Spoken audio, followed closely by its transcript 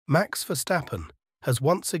Max Verstappen has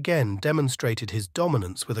once again demonstrated his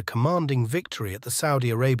dominance with a commanding victory at the Saudi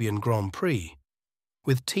Arabian Grand Prix,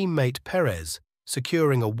 with teammate Perez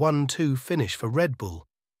securing a 1-2 finish for Red Bull,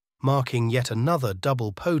 marking yet another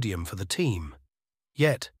double podium for the team.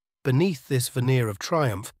 Yet, beneath this veneer of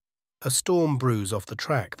triumph, a storm brews off the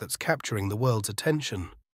track that's capturing the world's attention.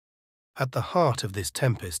 At the heart of this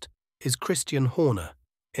tempest is Christian Horner,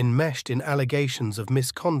 enmeshed in allegations of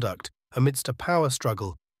misconduct amidst a power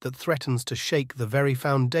struggle that threatens to shake the very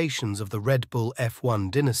foundations of the Red Bull F1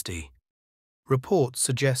 dynasty. Reports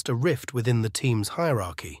suggest a rift within the team's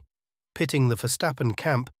hierarchy, pitting the Verstappen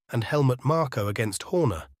camp and Helmut Marko against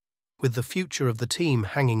Horner, with the future of the team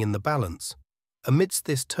hanging in the balance. Amidst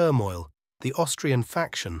this turmoil, the Austrian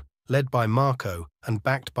faction, led by Marko and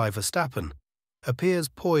backed by Verstappen, appears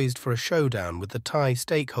poised for a showdown with the Thai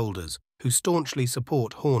stakeholders who staunchly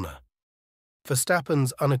support Horner.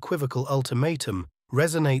 Verstappen's unequivocal ultimatum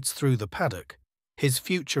resonates through the paddock. His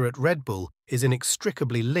future at Red Bull is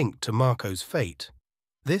inextricably linked to Marko's fate.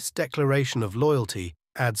 This declaration of loyalty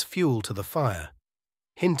adds fuel to the fire,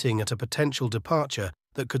 hinting at a potential departure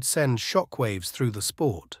that could send shockwaves through the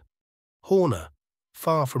sport. Horner,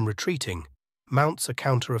 far from retreating, mounts a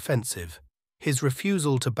counter-offensive. His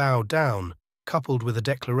refusal to bow down, coupled with a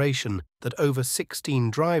declaration that over 16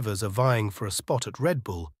 drivers are vying for a spot at Red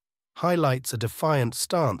Bull, highlights a defiant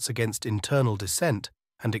stance against internal dissent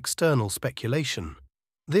and external speculation.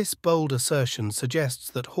 This bold assertion suggests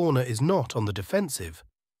that Horner is not on the defensive,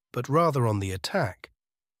 but rather on the attack,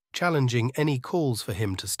 challenging any calls for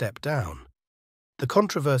him to step down. The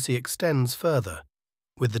controversy extends further,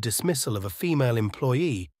 with the dismissal of a female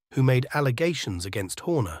employee who made allegations against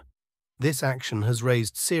Horner. This action has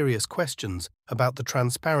raised serious questions about the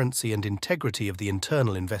transparency and integrity of the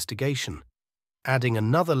internal investigation, adding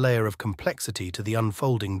another layer of complexity to the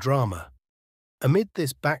unfolding drama. Amid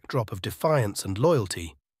this backdrop of defiance and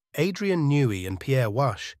loyalty, Adrian Newey and Pierre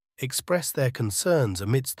Wache express their concerns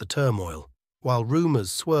amidst the turmoil, while rumours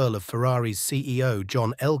swirl of Ferrari's CEO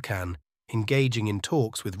John Elkann engaging in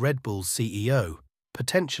talks with Red Bull's CEO,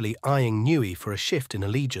 potentially eyeing Newey for a shift in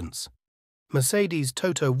allegiance. Mercedes'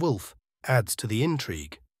 Toto Wolff adds to the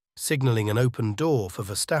intrigue, signalling an open door for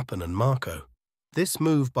Verstappen and Marko. This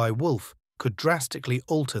move by Wolff could drastically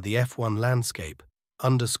alter the F1 landscape,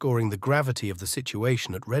 underscoring the gravity of the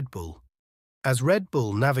situation at Red Bull. As Red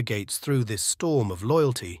Bull navigates through this storm of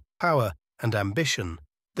loyalty, power, and ambition,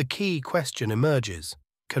 the key question emerges: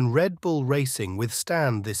 can Red Bull Racing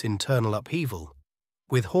withstand this internal upheaval?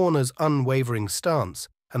 With Horner's unwavering stance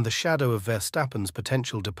and the shadow of Verstappen's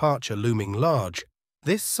potential departure looming large,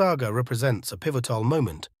 this saga represents a pivotal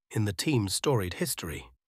moment in the team's storied history.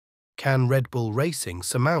 Can Red Bull Racing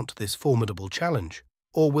surmount this formidable challenge,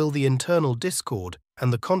 or will the internal discord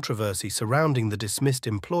and the controversy surrounding the dismissed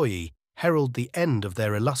employee herald the end of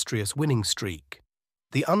their illustrious winning streak?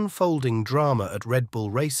 The unfolding drama at Red Bull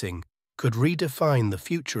Racing could redefine the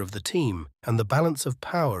future of the team and the balance of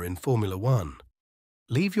power in Formula One.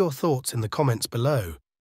 Leave your thoughts in the comments below